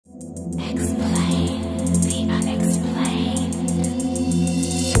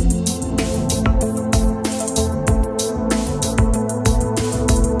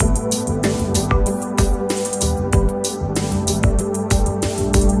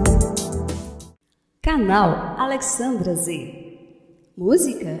Canal Alexandra Z.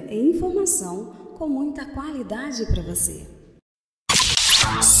 Música e informação com muita qualidade para você.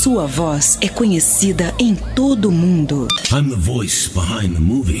 Sua voz é conhecida em todo o mundo. I'm the voice behind the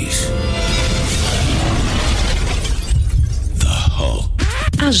movies. The Hulk.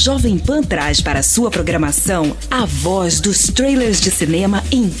 A Jovem Pan traz para sua programação a voz dos trailers de cinema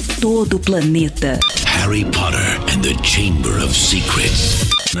em todo o planeta. Harry Potter and the Chamber of Secrets.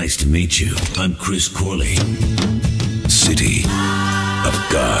 Nice to meet you. I'm Chris Corley. City of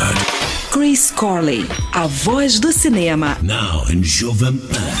God. Chris Corley, a voz do cinema. Now in Jovem.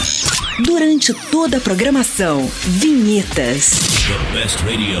 Durante toda a programação, vinhetas. The best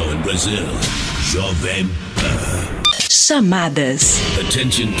radio in Brazil. Jovem. Chamadas.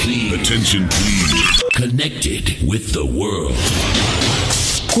 Attention please. Attention please. Connected with the world.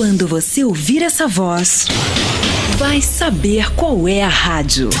 Quando você ouvir essa voz, vai saber qual é a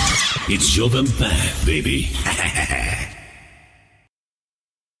rádio. It's Jovem, baby.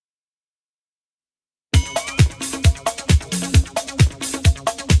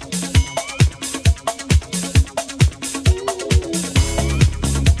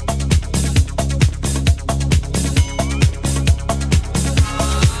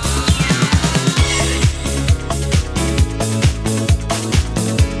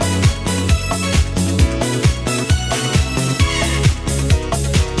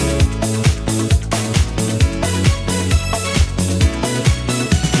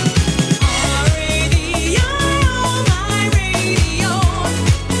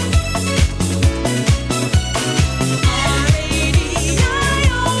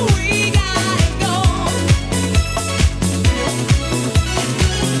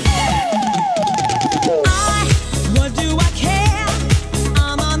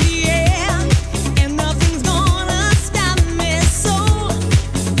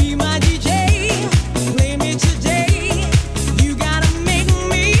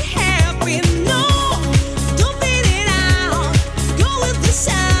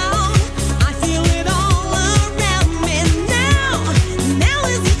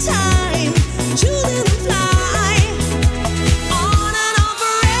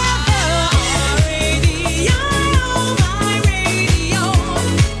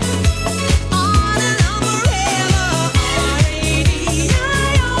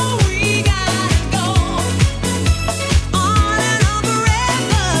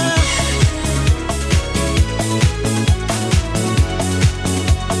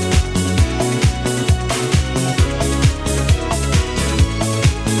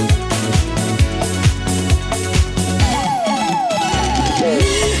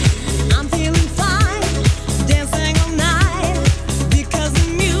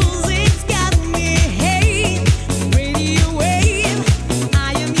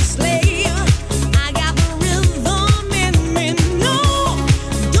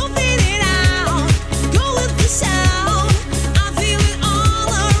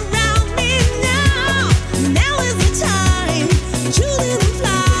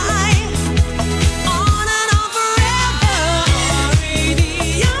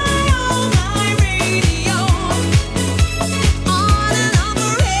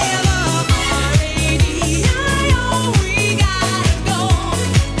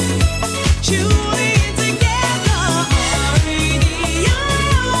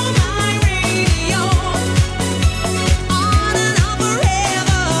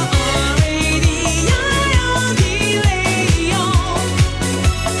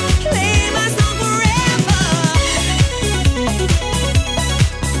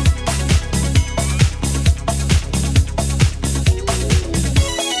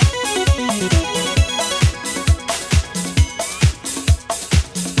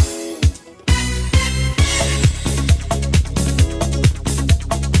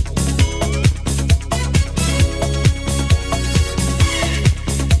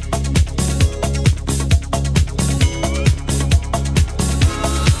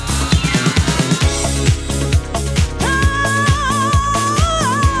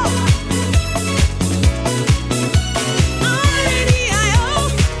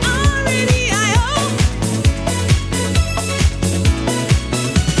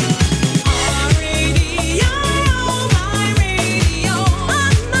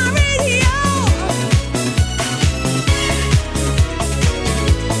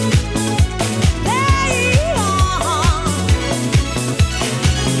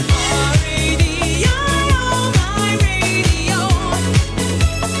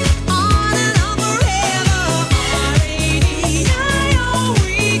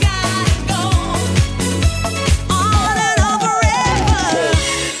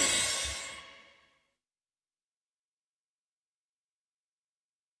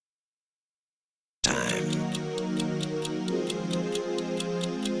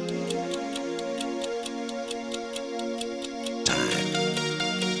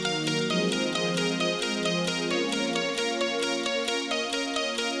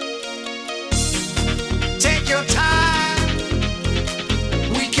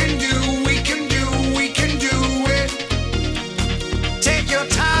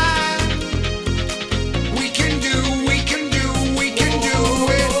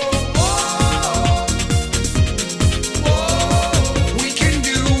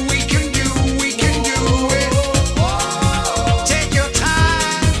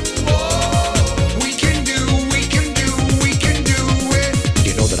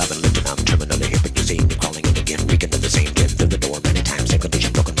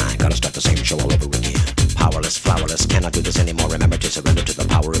 surrender to the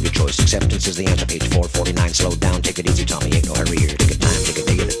power of your choice. Acceptance is the answer. Page 449. Slow down, take it easy, Tommy. Ain't no hurry here. Take a time, take a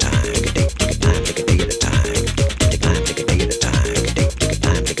day at a time. Take a day, take a time, take a day at a time. Take a time, take a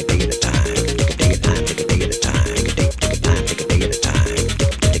day at a time. Take a day, take a time, take a day at a time. Take a day, time, take a day at a time.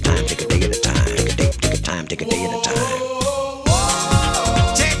 Take a day, take a time, take a day at a time. Take a time, take a day at a time. Take a day, take a time, take a day at a time.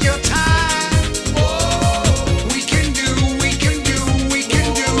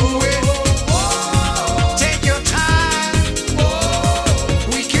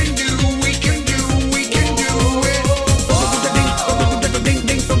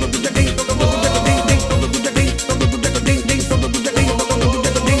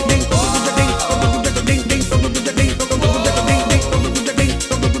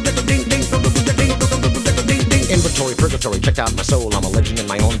 Check out my soul, I'm a legend in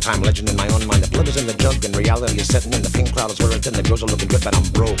my own time, legend in my own mind. The blood is in the jug and reality is setting in. The pink cloud is where it's in. The girls are looking good, but I'm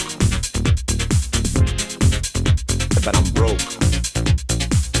broke. But I'm broke.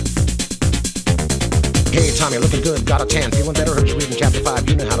 Hey Tommy, looking good, got a tan, feeling better, heard you reading chapter 5.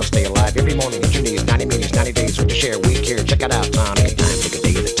 You know how to stay alive every morning at your knees. 90 meetings, 90 days, with to share, week here. Check it out, Tommy. Take a time, take a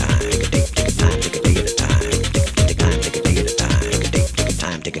day at a time. Take a day, take a time, take a day at a time. Take a time, take a day at a time. Take a day, take a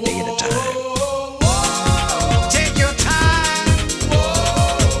time, take a day at a time.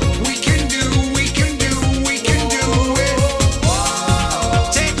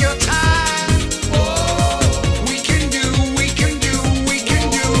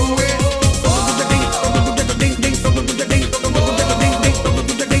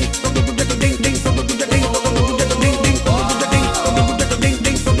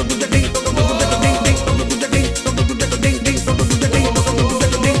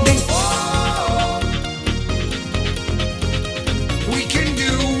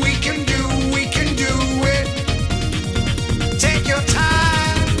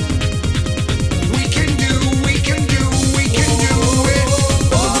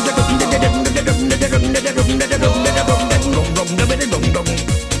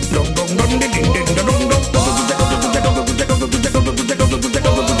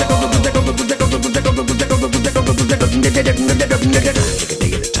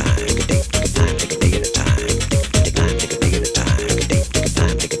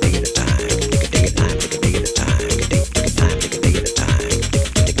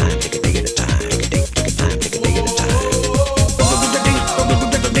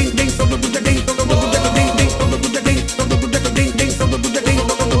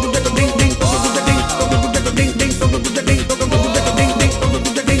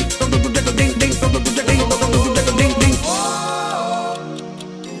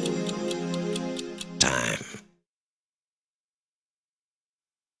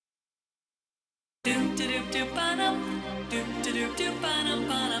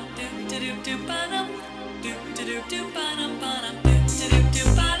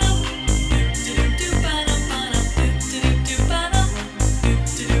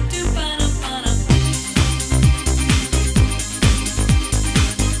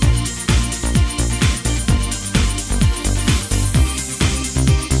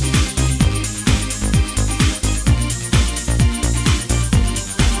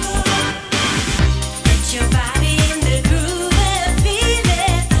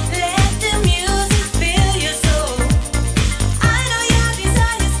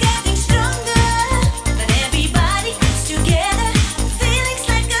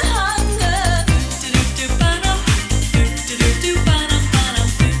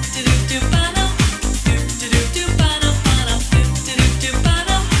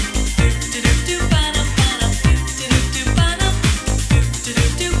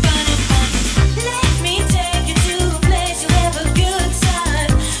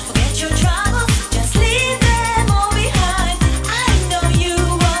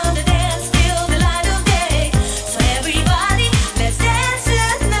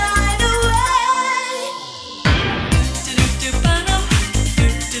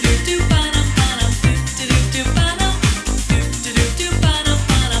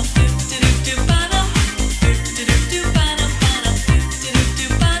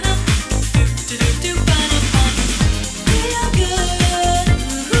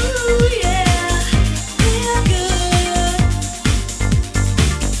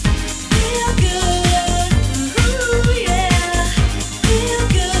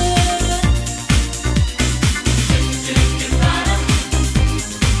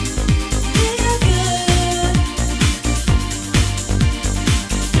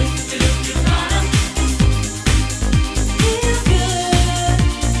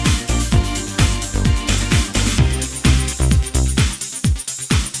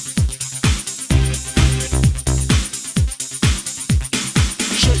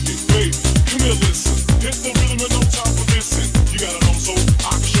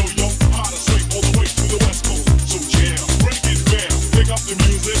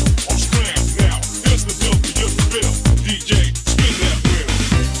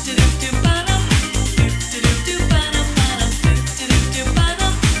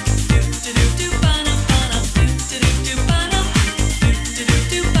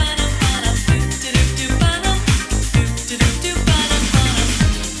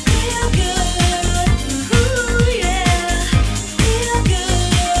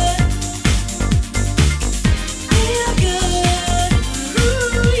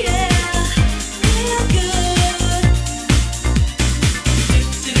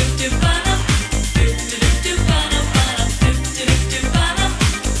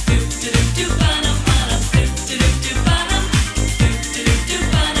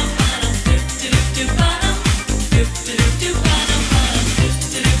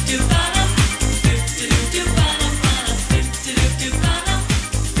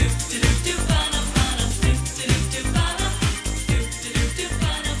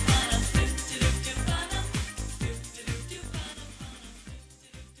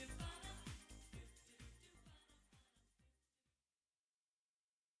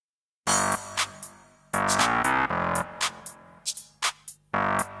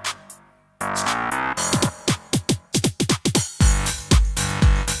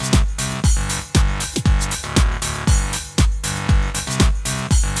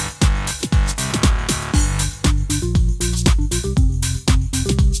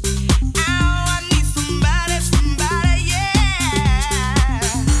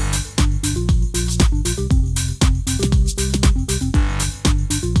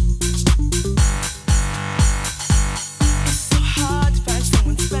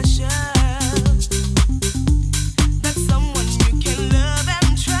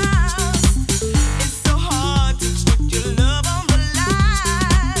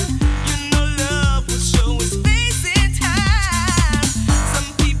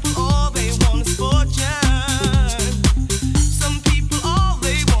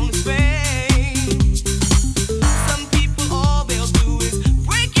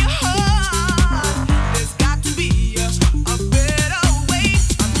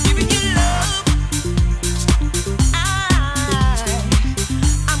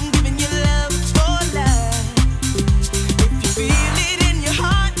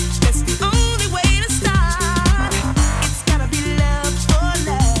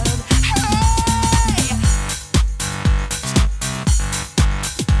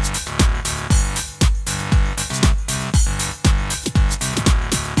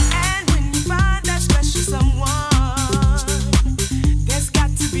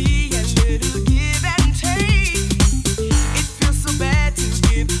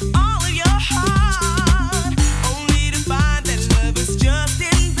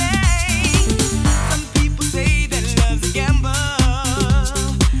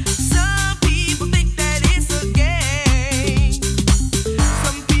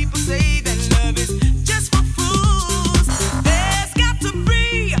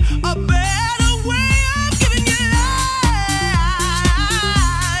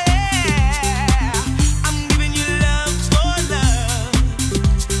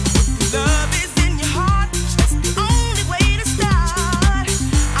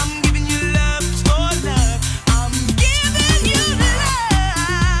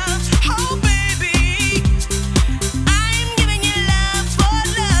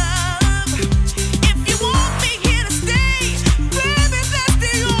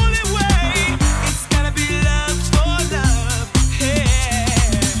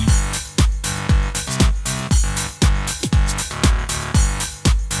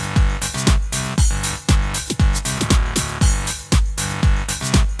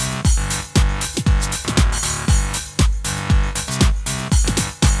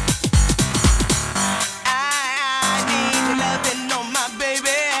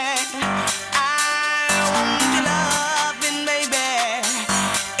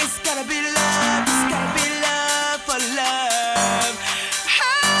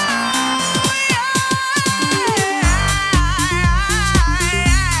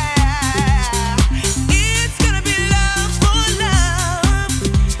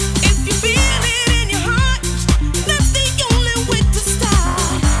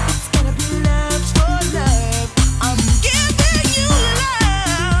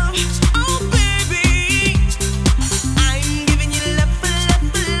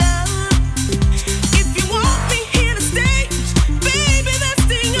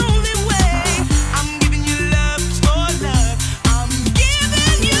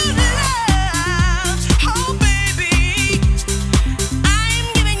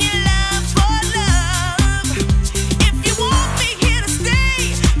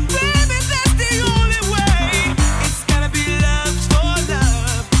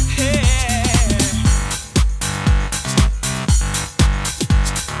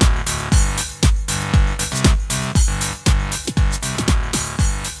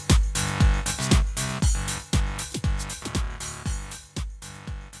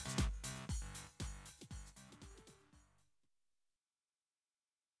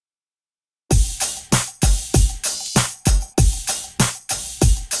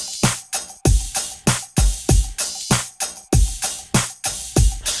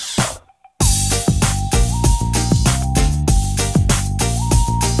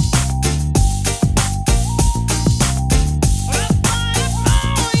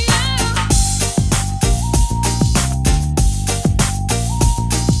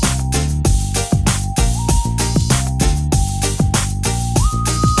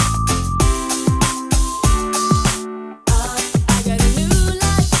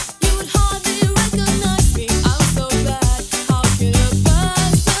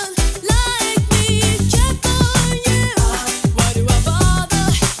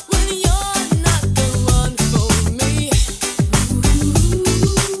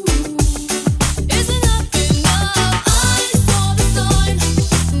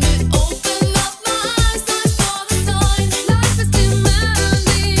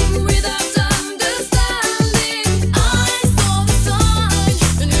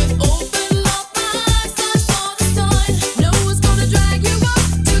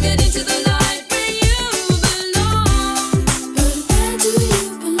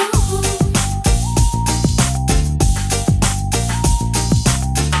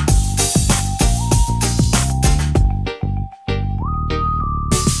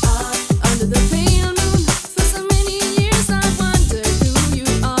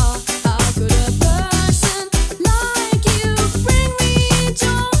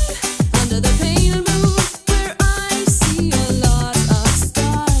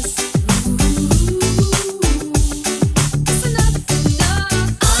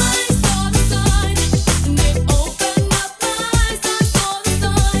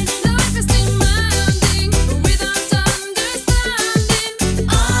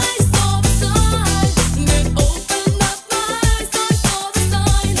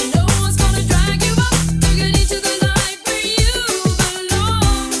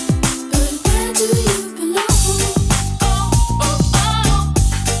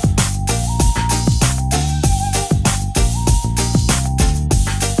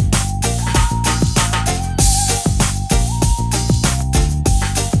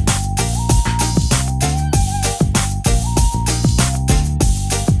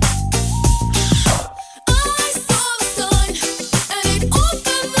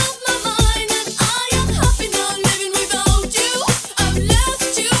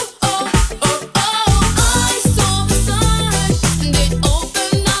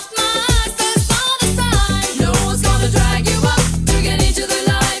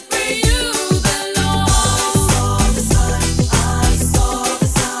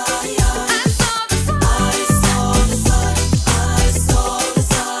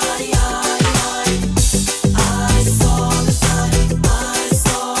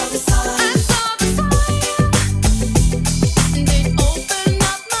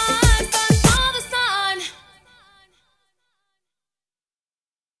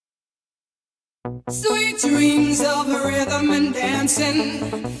 Sweet dreams of rhythm and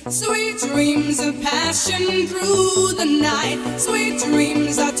dancing, sweet dreams of passion through the night. Sweet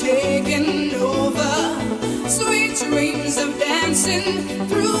dreams are taking over, sweet dreams of dancing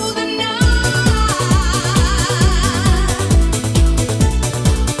through the night.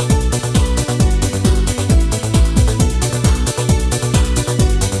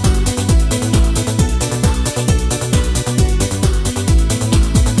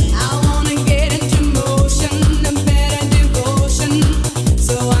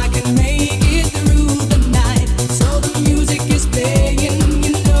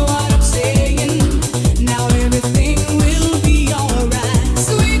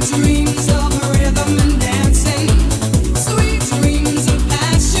 Dreams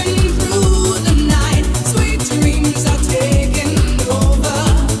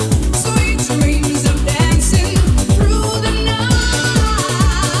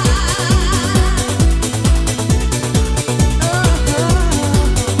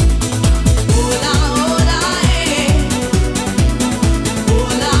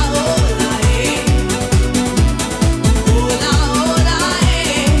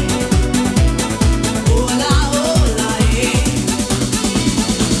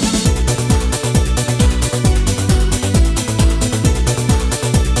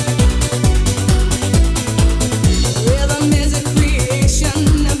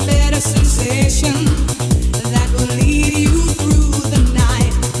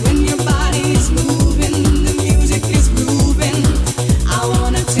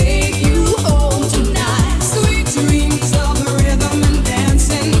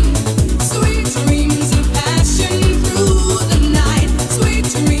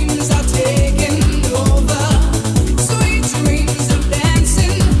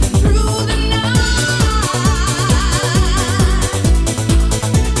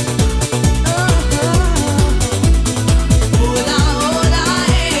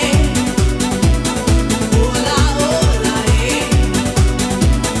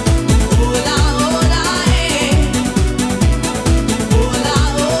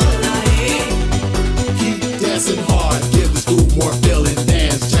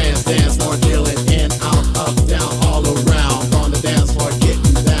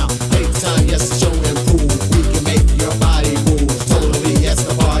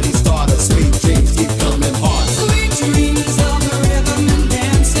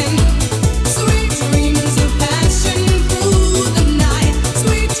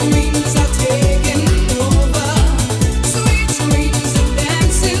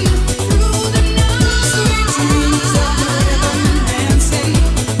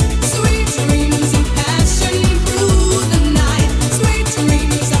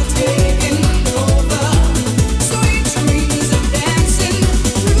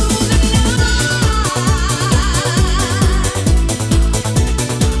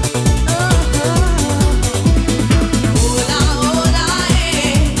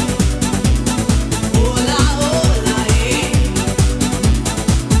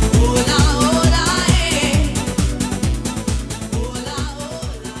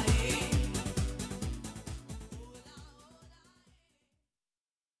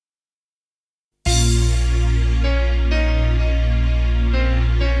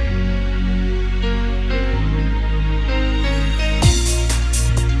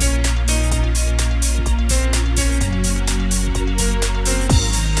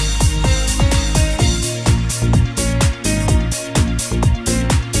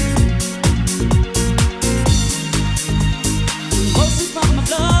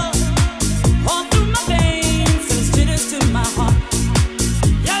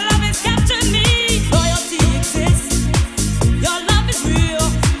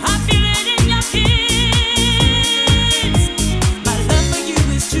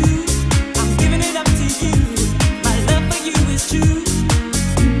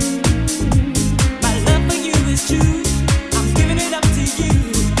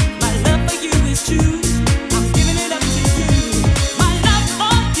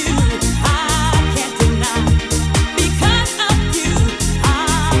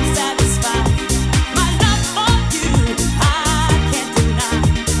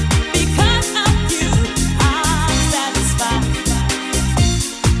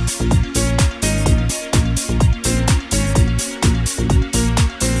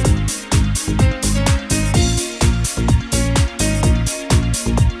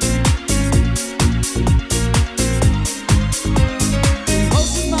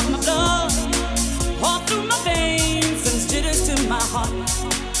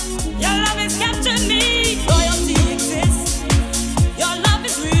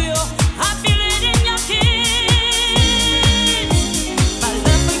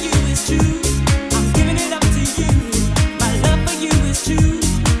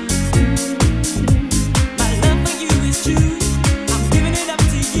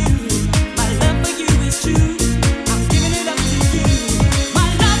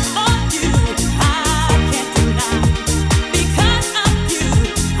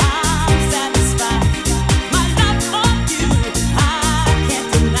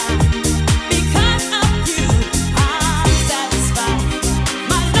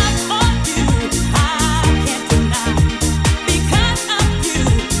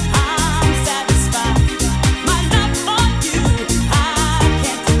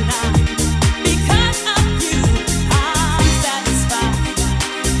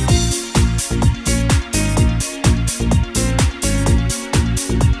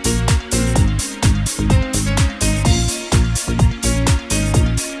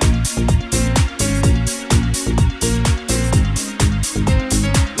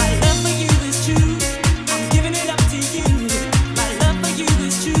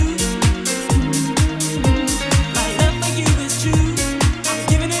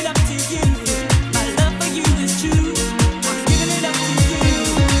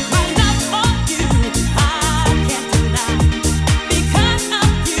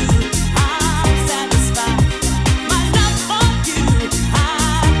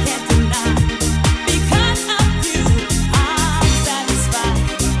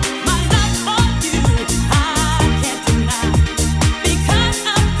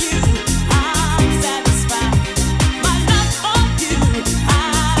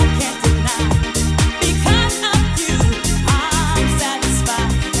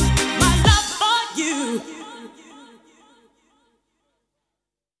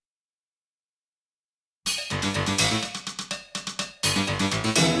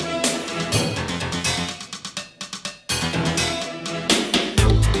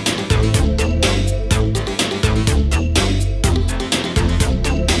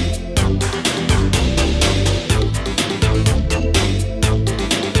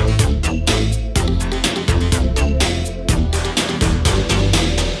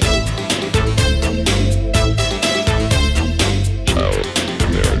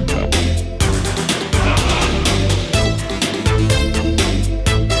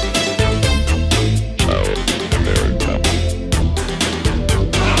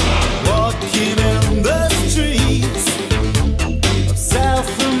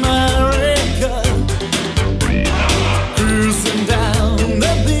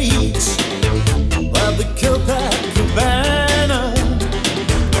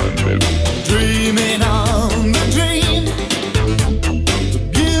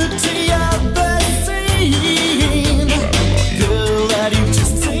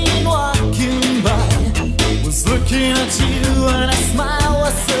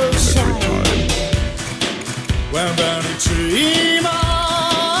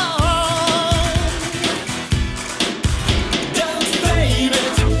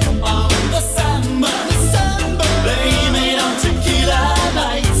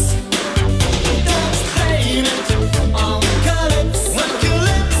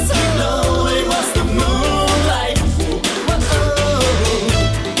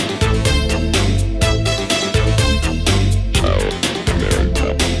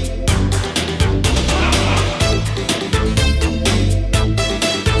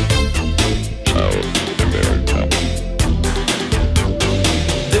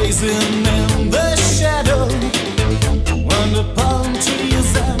dancing in the shadow, under palm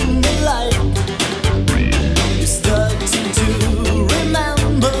trees and the light. You're starting to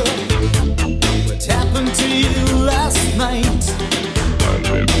remember what happened to you last night.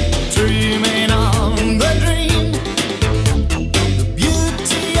 Dreaming on the dream, the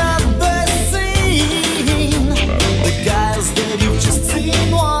beauty of the scene. The guys that you've just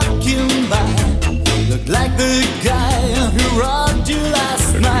seen walking by look like the guy who robbed you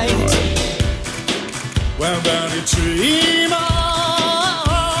last night. Well, don't you dream on?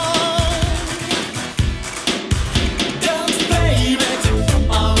 Don't blame it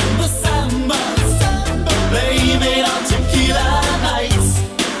on the samba, blame it on tequila nights.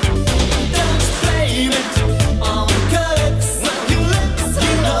 Don't blame it on calypso, you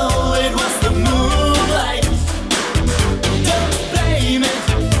know it was the moonlight. Don't blame it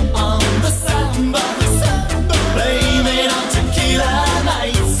on the samba, blame it on tequila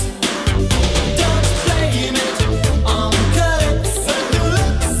nights. Don't blame it on calypso,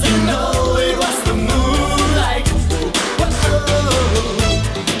 you know it was the moonlight. Whoa.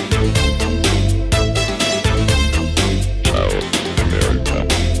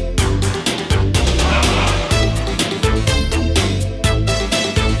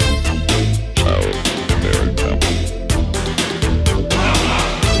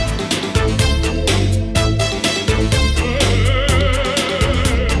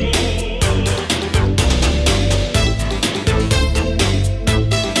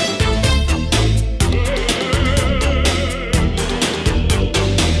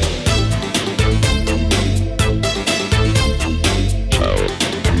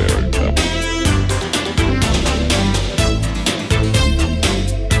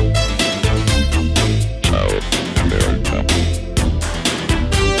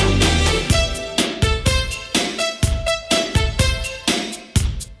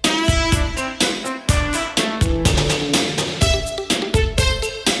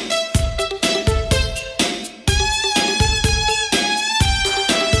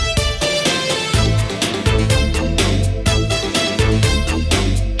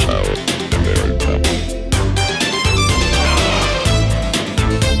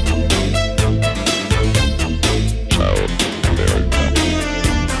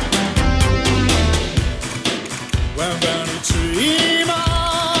 Well, don't you dream on?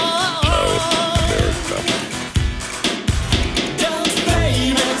 Don't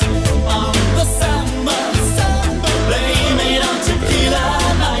blame it on the samba, blame it on tequila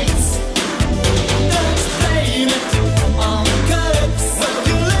nights. Don't blame it on calypso,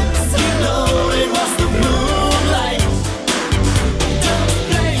 you know it was the moonlight. Don't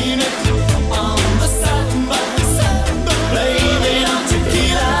blame it on the samba, blame it on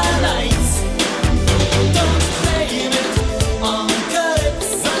tequila nights. Don't blame it on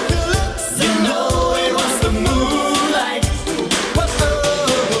calypso, you know it was the moonlight. Whoa.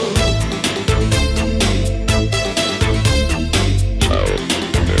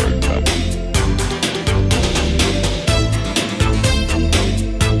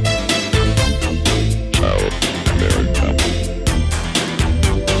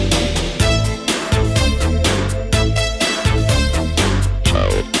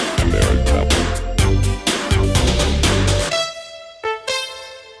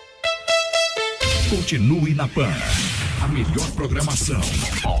 Continue na Pan. A melhor programação.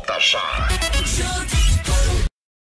 Volta já.